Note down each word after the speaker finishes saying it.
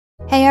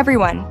Hey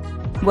everyone,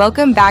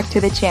 welcome back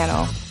to the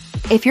channel.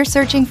 If you're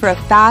searching for a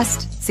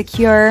fast,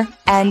 secure,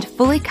 and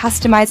fully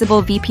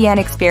customizable VPN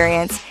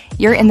experience,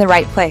 you're in the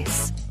right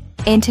place.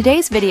 In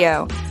today's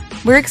video,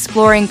 we're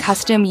exploring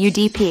Custom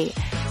UDP,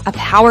 a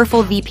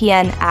powerful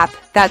VPN app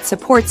that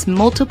supports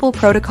multiple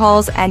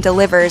protocols and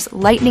delivers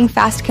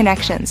lightning-fast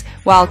connections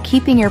while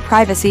keeping your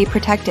privacy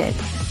protected.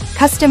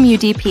 Custom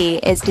UDP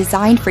is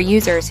designed for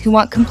users who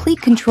want complete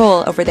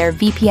control over their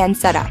VPN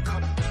setup.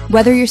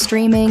 Whether you're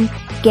streaming,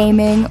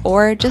 gaming,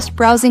 or just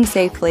browsing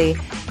safely,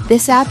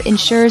 this app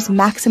ensures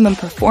maximum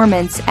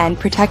performance and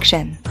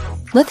protection.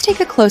 Let's take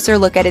a closer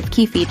look at its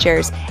key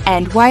features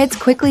and why it's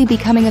quickly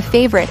becoming a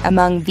favorite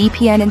among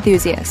VPN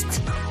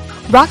enthusiasts.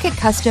 Rocket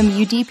Custom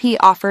UDP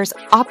offers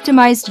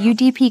optimized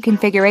UDP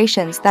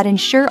configurations that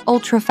ensure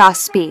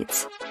ultra-fast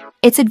speeds.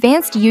 Its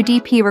advanced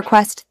UDP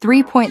Request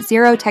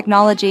 3.0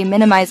 technology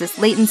minimizes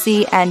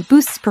latency and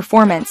boosts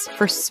performance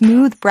for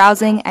smooth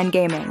browsing and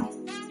gaming.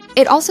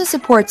 It also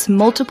supports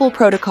multiple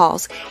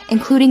protocols,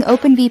 including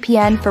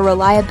OpenVPN for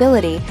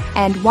reliability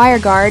and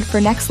WireGuard for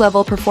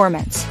next-level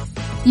performance.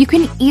 You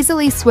can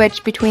easily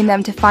switch between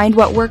them to find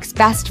what works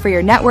best for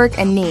your network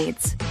and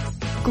needs.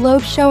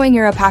 Globe Showing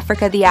Europe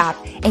Africa, the app,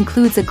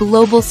 includes a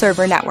global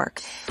server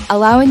network,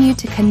 allowing you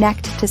to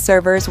connect to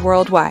servers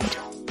worldwide.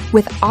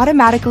 With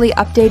automatically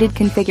updated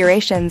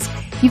configurations,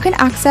 you can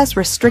access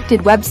restricted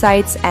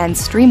websites and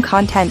stream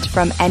content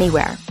from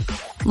anywhere.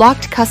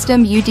 Locked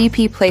Custom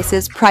UDP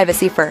places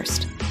privacy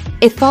first.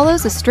 It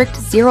follows a strict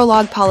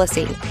zero-log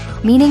policy,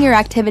 meaning your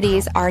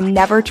activities are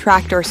never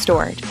tracked or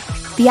stored.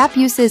 The app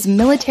uses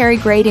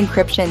military-grade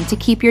encryption to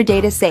keep your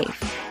data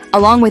safe,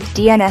 along with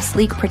DNS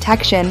leak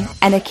protection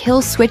and a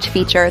kill switch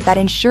feature that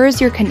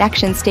ensures your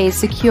connection stays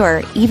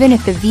secure even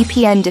if the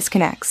VPN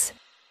disconnects.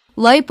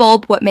 Light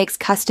bulb, what makes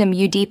Custom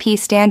UDP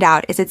stand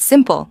out is its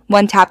simple,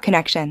 one-tap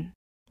connection.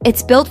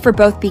 It's built for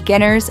both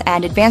beginners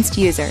and advanced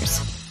users.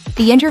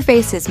 The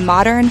interface is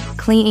modern,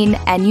 clean,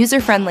 and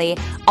user-friendly,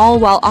 all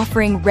while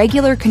offering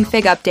regular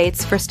config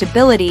updates for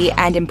stability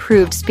and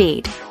improved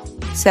speed.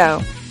 So,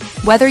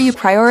 whether you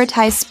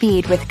prioritize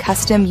speed with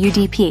Custom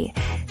UDP,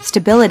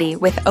 stability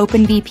with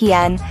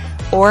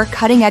OpenVPN, or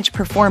cutting-edge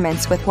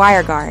performance with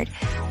WireGuard,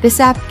 this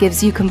app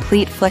gives you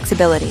complete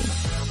flexibility.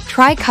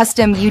 Try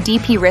Custom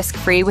UDP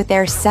risk-free with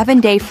their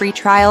 7-day free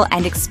trial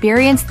and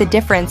experience the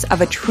difference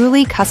of a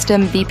truly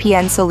custom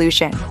VPN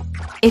solution.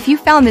 If you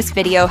found this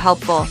video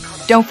helpful,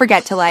 don't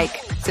forget to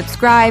like,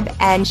 subscribe,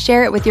 and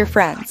share it with your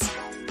friends.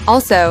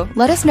 Also,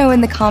 let us know in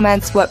the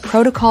comments what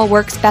protocol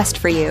works best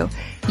for you,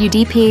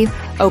 UDP,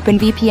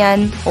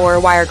 OpenVPN,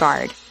 or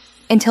WireGuard.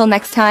 Until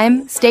next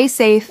time, stay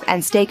safe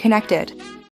and stay connected.